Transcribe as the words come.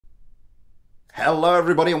Hello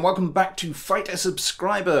everybody and welcome back to Fight a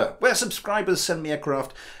Subscriber, where subscribers send me a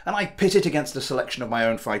craft and I pit it against a selection of my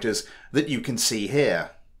own fighters that you can see here.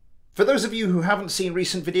 For those of you who haven't seen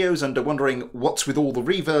recent videos and are wondering what's with all the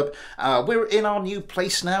reverb, we're in our new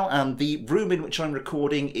place now and the room in which I'm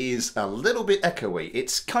recording is a little bit echoey.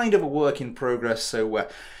 It's kind of a work in progress, so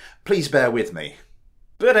please bear with me.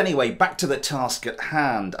 But anyway, back to the task at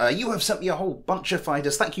hand. You have sent me a whole bunch of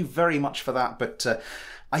fighters, thank you very much for that, but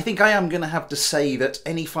I think I am going to have to say that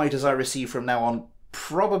any fighters I receive from now on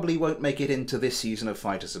probably won't make it into this season of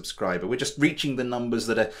Fight a Subscriber. We're just reaching the numbers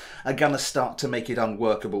that are going to start to make it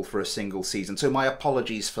unworkable for a single season, so my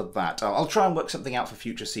apologies for that. I'll try and work something out for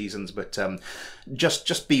future seasons, but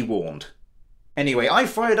just be warned. Anyway, I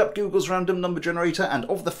fired up Google's random number generator, and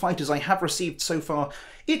of the fighters I have received so far,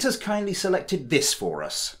 it has kindly selected this for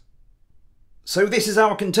us. So this is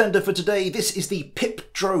our contender for today. This is the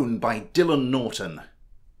Pip Drone by Dillan Norton.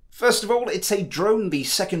 First of all, it's a drone, the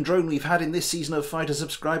second drone we've had in this season of Fight a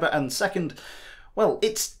Subscriber, and second, well,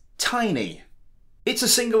 it's tiny. It's a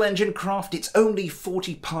single-engine craft, it's only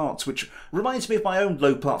 40 parts, which reminds me of my own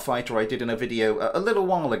low-part fighter I did in a video a little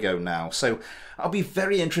while ago now, so I'll be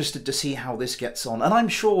very interested to see how this gets on, and I'm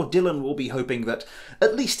sure Dillan will be hoping that,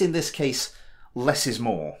 at least in this case, less is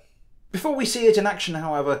more. Before we see it in action,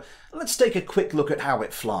 however, let's take a quick look at how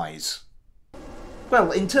it flies.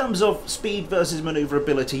 Well, in terms of speed versus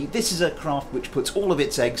manoeuvrability, this is a craft which puts all of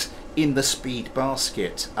its eggs in the speed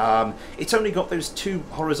basket. It's only got those two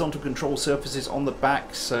horizontal control surfaces on the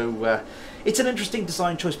back, so it's an interesting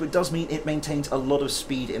design choice, but it does mean it maintains a lot of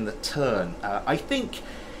speed in the turn. I think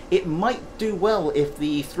it might do well if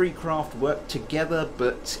the three craft work together,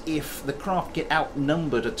 but if the craft get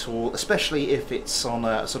outnumbered at all, especially if it's on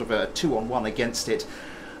a sort of a 2-on-1 against it,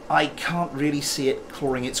 I can't really see it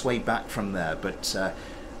clawing its way back from there, but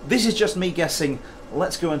this is just me guessing.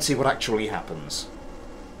 Let's go and see what actually happens.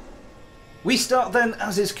 We start then,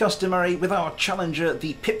 as is customary, with our challenger,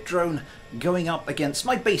 the Pip Drone, going up against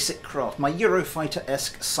my basic craft, my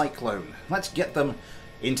Eurofighter-esque Cyclone. Let's get them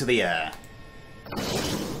into the air.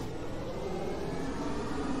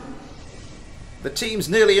 The team's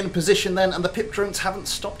nearly in position then, and the Pip Drones haven't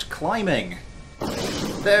stopped climbing.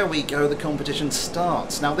 There we go, the competition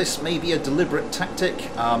starts. Now this may be a deliberate tactic.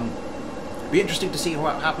 Be interesting to see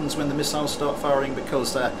what happens when the missiles start firing,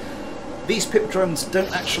 because these Pip Drones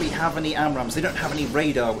don't actually have any AMRAAMs. They don't have any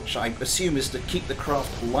radar, which I assume is to keep the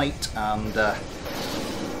craft light, and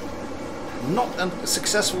not a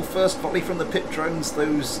successful first volley from the Pip Drones.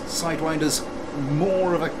 Those Sidewinders,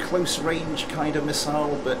 more of a close range kind of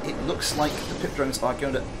missile, but it looks like the Pip Drones are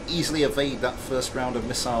going to easily evade that first round of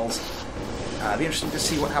missiles. It'd be interesting to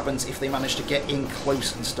see what happens if they manage to get in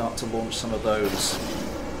close and start to launch some of those.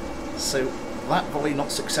 So that volley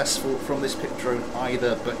not successful from this Pip Drone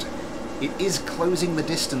either, but it is closing the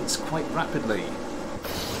distance quite rapidly.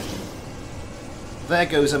 There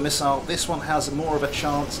goes a missile. This one has more of a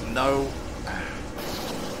chance. No.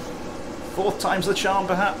 Fourth time's the charm,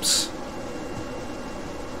 perhaps.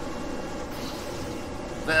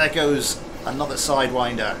 There goes another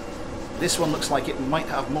Sidewinder. This one looks like it might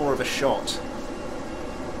have more of a shot.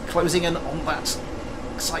 Closing in on that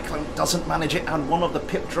Cyclone, doesn't manage it, and one of the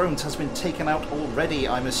Pip Drones has been taken out already.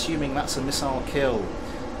 I'm assuming that's a missile kill.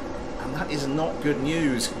 And that is not good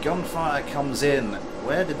news. Gunfire comes in.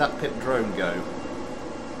 Where did that Pip Drone go?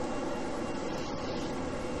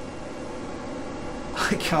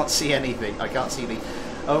 I can't see anything. I can't see the...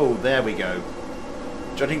 Oh, there we go.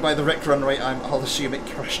 Judging by the wrecked run rate, I'll assume it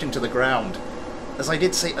crashed into the ground. As I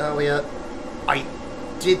did say earlier, I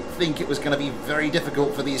did think it was going to be very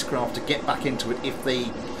difficult for these craft to get back into it if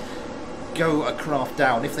they go a craft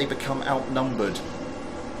down, if they become outnumbered.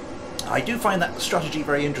 I do find that strategy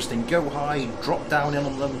very interesting. Go high, drop down in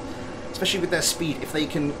on them, especially with their speed.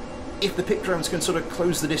 If the Pip Drones can sort of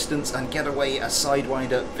close the distance and get away a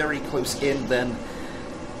Sidewinder very close in, then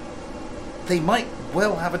they might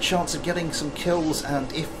well have a chance of getting some kills,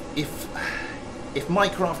 and if my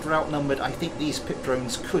craft are outnumbered, I think these Pip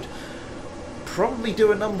Drones could probably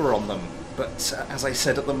do a number on them. But as I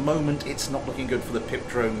said, at the moment it's not looking good for the Pip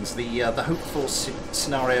Drones. The hoped-for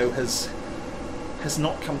scenario has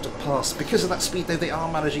not come to pass. Because of that speed, though, they are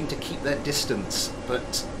managing to keep their distance,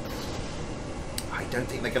 but I don't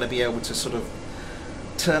think they're going to be able to sort of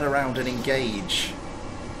turn around and engage.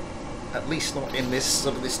 At least not in this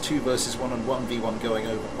sort of this 2 versus 1 and 1v1 going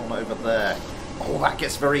on over there. Oh, that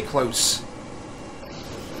gets very close.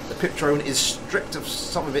 The Pip Drone is stripped of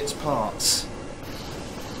some of its parts.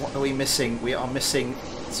 What are we missing? We are missing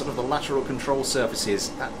sort of the lateral control surfaces.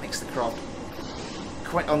 That makes the craft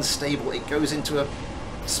quite unstable. It goes into a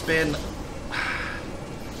spin.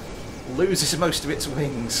 loses most of its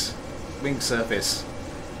wing surface.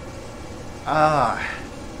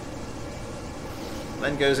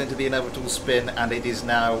 Then goes into the inevitable spin, and it is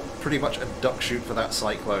now pretty much a duck shoot for that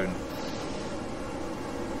cyclone,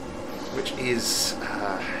 which is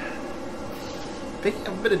picking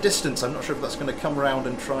up a bit of distance. I'm not sure if that's going to come around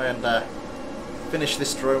and try and finish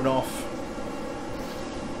this drone off.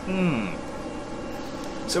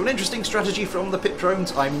 So an interesting strategy from the Pip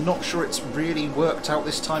drones. I'm not sure it's really worked out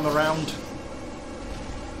this time around.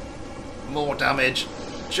 More damage.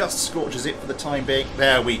 Just scorches it for the time being.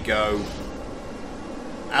 There we go.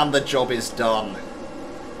 And the job is done.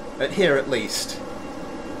 Here at least.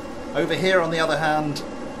 Over here on the other hand,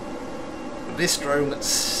 this drone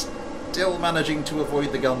still managing to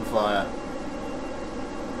avoid the gunfire.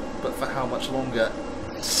 But for how much longer?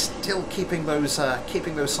 Still keeping those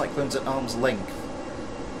cyclones at arm's length.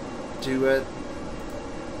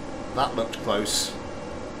 That looked close.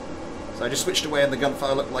 So I just switched away, and the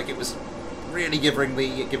gunfire looked like it was really giving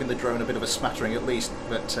the drone a bit of a smattering at least,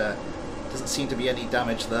 but doesn't seem to be any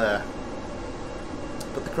damage there.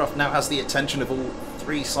 But the craft now has the attention of all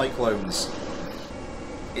 3 cyclones.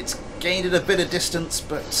 It's gained it a bit of distance,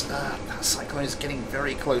 but that cyclone is getting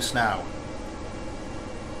very close now.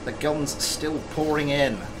 The guns still pouring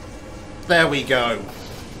in. There we go.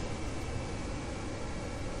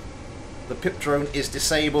 The Pip drone is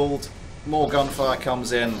disabled. More gunfire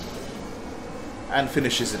comes in and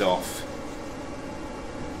finishes it off.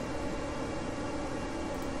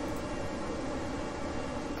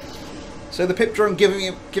 So the Pip drone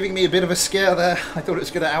giving me a bit of a scare there. I thought it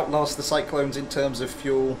was going to outlast the cyclones in terms of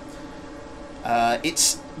fuel.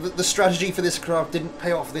 The strategy for this craft didn't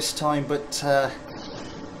pay off this time, but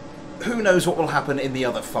who knows what will happen in the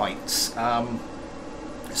other fights.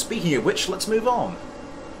 Speaking of which, let's move on.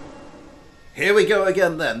 Here we go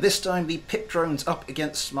again then. This time the Pip drone's up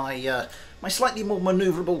against my my slightly more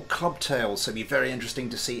manoeuvrable clubtail, so it'll be very interesting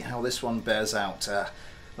to see how this one bears out.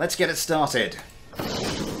 Let's get it started.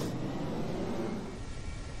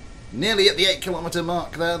 Nearly at the 8-kilometre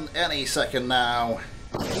mark then, any second now.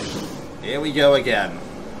 Here we go again.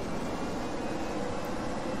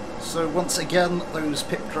 So once again, those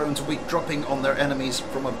Pip drones will be dropping on their enemies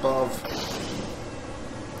from above.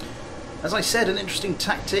 As I said, an interesting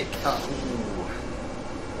tactic.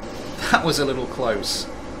 That was a little close.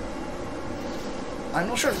 I'm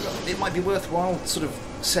not sure if it might be worthwhile sort of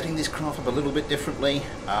setting this craft up a little bit differently,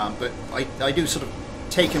 but I do sort of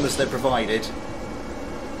take them as they're provided.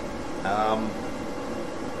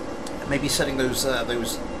 Maybe setting those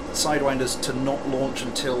sidewinders to not launch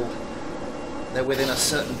until they're within a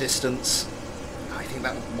certain distance. I think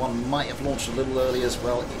that one might have launched a little early as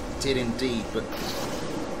well. It did indeed, but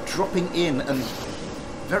dropping in and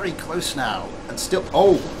very close now, and still...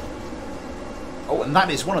 Oh, and that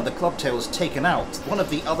is one of the clubtails taken out. One of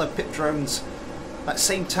the other Pip drones, that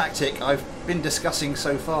same tactic I've been discussing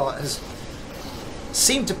so far, has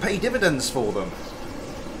seemed to pay dividends for them.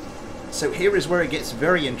 So here is where it gets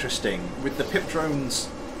very interesting, with the Pip drones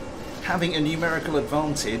having a numerical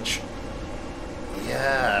advantage.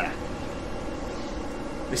 Yeah.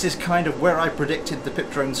 This is kind of where I predicted the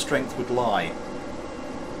Pip drone's strength would lie.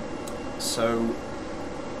 So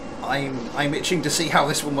I'm itching to see how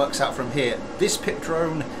this one works out from here. This Pip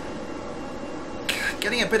drone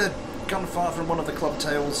getting a bit of gunfire from one of the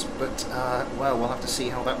clubtails, but well, we'll have to see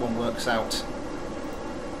how that one works out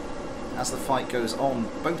as the fight goes on.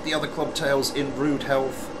 Both the other clubtails in rude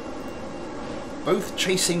health, both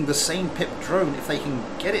chasing the same Pip drone. If they can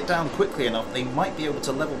get it down quickly enough, they might be able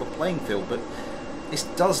to level the playing field, but this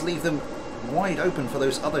does leave them wide open for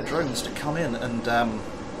those other drones to come in and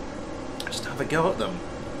just have a go at them.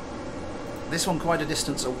 This one quite a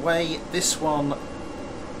distance away. This one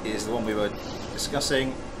is the one we were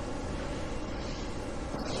discussing.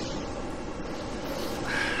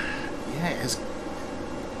 Yeah, it has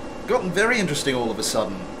gotten very interesting all of a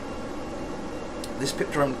sudden. This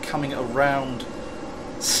Pip drone coming around,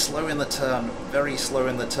 slow in the turn, very slow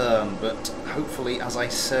in the turn, but hopefully, as I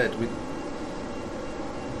said, with...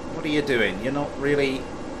 What are you doing? You're not really...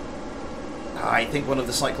 I think one of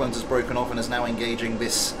the cyclones has broken off and is now engaging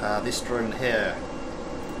this this drone here.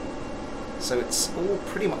 So it's all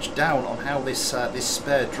pretty much down on how this this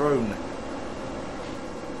spare drone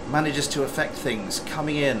manages to affect things.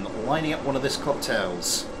 Coming in, lining up one of this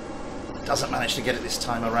clubtails. Doesn't manage to get it this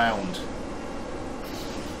time around.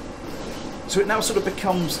 So it now sort of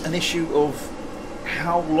becomes an issue of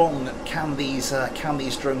how long can these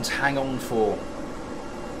drones hang on for.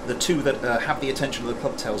 The two that have the attention of the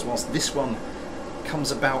clubtails, whilst this one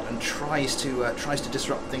comes about and tries to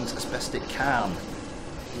disrupt things as best it can.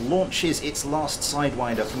 launches its last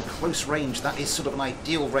Sidewinder from close range. That is sort of an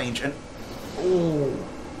ideal range, and oh,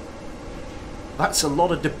 that's a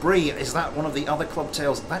lot of debris. Is that one of the other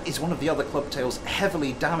clubtails? That is one of the other clubtails,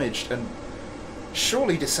 heavily damaged and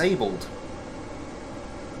surely disabled.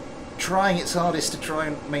 Trying its hardest to try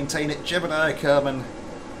and maintain it. Jebediah Kerman,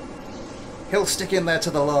 he'll stick in there to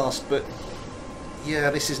the last, but yeah,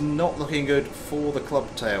 this is not looking good for the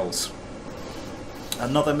clubtails.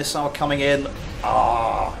 Another missile coming in.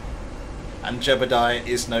 Ah! And Jebediah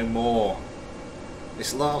is no more.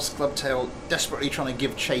 This last clubtail desperately trying to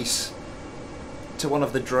give chase to one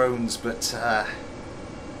of the drones, but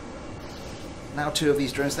now two of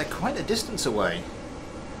these drones, they're quite a distance away,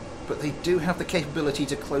 but they do have the capability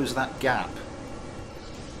to close that gap.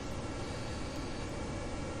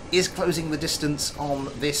 Is closing the distance on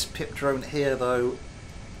this Pip drone here, though.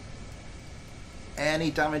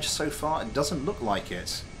 Any damage so far? It doesn't look like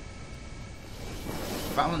it.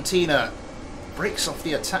 Valentina breaks off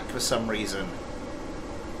the attack for some reason.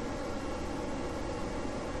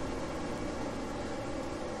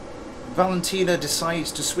 Valentina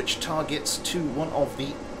decides to switch targets to one of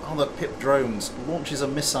the other Pip drones, launches a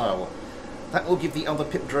missile. That will give the other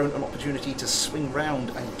Pip drone an opportunity to swing round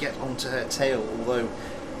and get onto her tail, although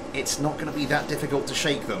it's not going to be that difficult to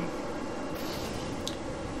shake them.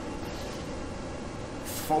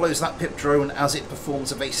 Follows that Pip drone as it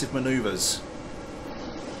performs evasive manoeuvres.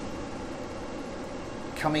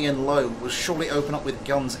 Coming in low, will surely open up with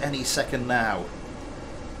guns any second now.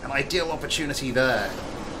 An ideal opportunity there.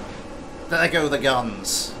 There go the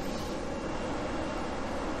guns.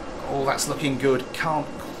 Oh, that's looking good. Can't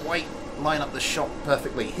quite line up the shot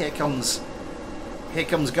perfectly. Here comes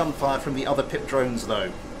gunfire from the other Pip drones,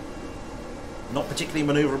 though. Not particularly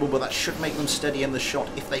manoeuvrable, but that should make them steady in the shot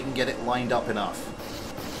if they can get it lined up enough.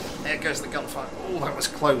 There goes the gunfire. Oh, that was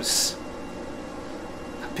close.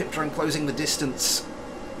 That Pip drone closing the distance.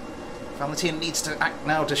 Valentina needs to act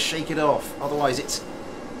now to shake it off, otherwise it's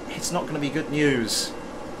not going to be good news.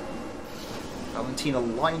 Valentina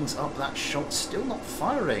lines up that shot, still not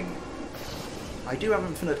firing. I do have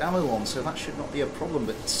infinite ammo on, so that should not be a problem,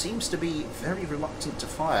 but it seems to be very reluctant to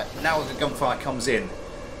fire. Now the gunfire comes in.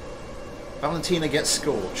 Valentina gets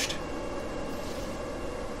scorched.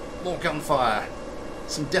 More gunfire.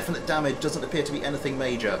 Some definite damage, doesn't appear to be anything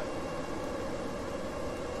major.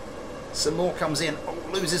 Some more comes in. Oh,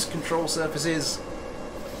 loses control surfaces.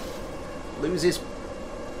 Loses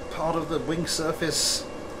part of the wing surface.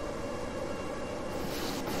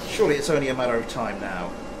 Surely it's only a matter of time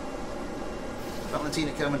now.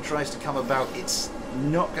 Valentina Kerman tries to come about. It's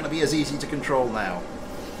not going to be as easy to control now.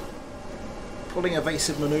 Pulling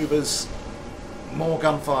evasive manoeuvres. More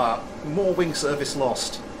gunfire. More wing surface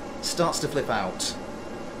lost. Starts to flip out.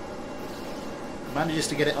 Manages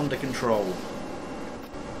to get it under control.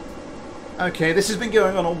 Okay, this has been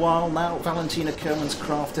going on a while now. Valentina Kerman's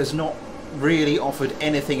craft has not really offered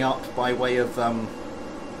anything up by way of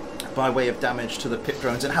damage to the Pip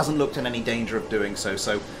drones, and hasn't looked in any danger of doing so.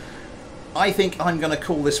 So I think I'm going to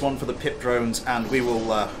call this one for the Pip drones, and we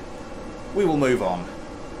will move on.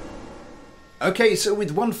 Okay, so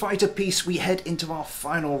with one fight apiece, we head into our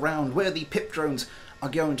final round, where the Pip drones are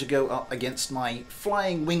going to go up against my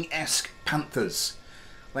flying wing-esque Panthers.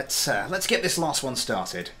 Let's get this last one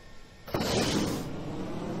started.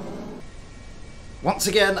 Once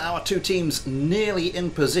again, our two teams nearly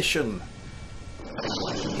in position.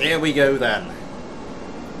 Here we go then.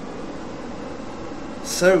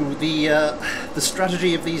 So the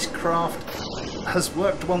strategy of these craft has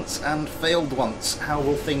worked once and failed once. How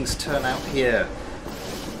will things turn out here?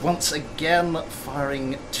 Once again,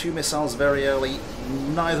 firing two missiles very early,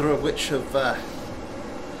 neither of which have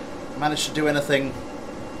managed to do anything.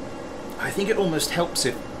 I think it almost helps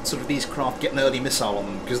if sort of these craft get an early missile on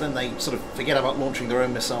them, because then they sort of forget about launching their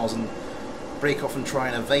own missiles and break off and try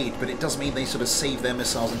and evade, but it does mean they sort of save their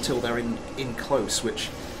missiles until they're in close, which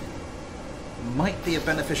might be a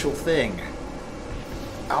beneficial thing.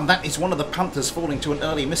 And that is one of the Panthers falling to an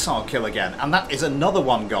early missile kill again, and that is another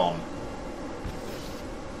one gone.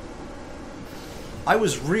 I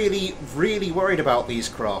was really, really worried about these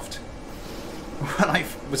craft when I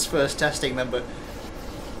was first testing them, but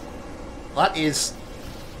that is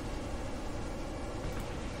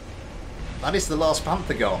the last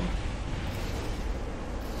Panther gone.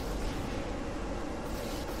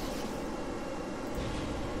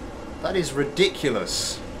 That is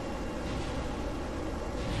ridiculous.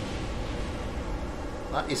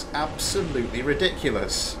 That is absolutely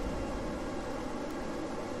ridiculous.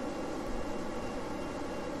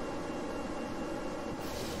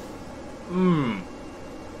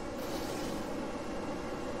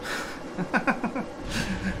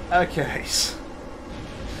 Okay.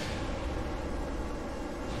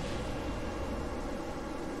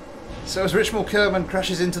 So as Richmal Kerman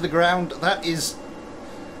crashes into the ground, that is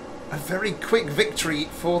a very quick victory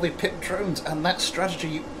for the Pip Drones, and that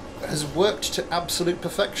strategy has worked to absolute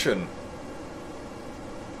perfection.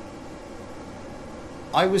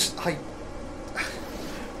 When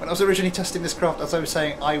I was originally testing this craft, as I was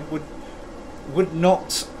saying, I would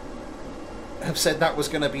not have said that was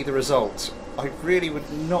going to be the result. I really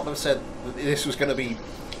would not have said that this was going to be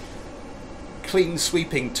clean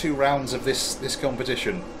sweeping 2 rounds of this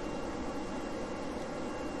competition.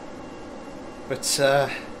 But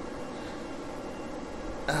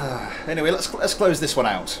anyway, let's close this one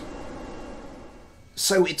out.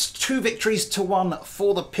 So it's 2 victories to 1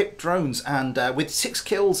 for the Pip Drones, and with 6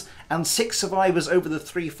 kills and 6 survivors over the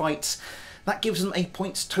 3 fights, that gives them a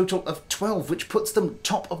points total of 12, which puts them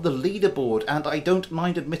top of the leaderboard, and I don't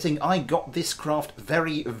mind admitting I got this craft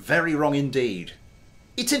very, very wrong indeed.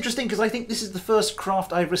 It's interesting because I think this is the first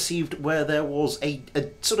craft I've received where there was a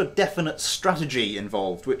sort of definite strategy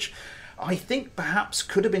involved, which I think perhaps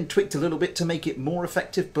could have been tweaked a little bit to make it more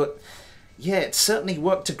effective, but yeah, it certainly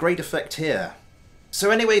worked to great effect here. So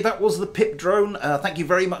anyway, that was the Pip Drone. Thank you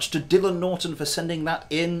very much to Dillan Norton for sending that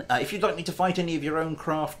in. If you'd like me to fight any of your own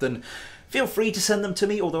craft, then feel free to send them to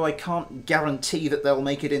me, although I can't guarantee that they'll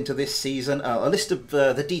make it into this season. A list of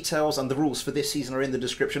the details and the rules for this season are in the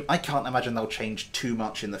description. I can't imagine they'll change too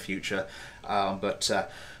much in the future. But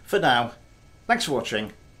for now, thanks for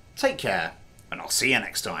watching, take care, and I'll see you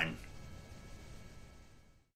next time.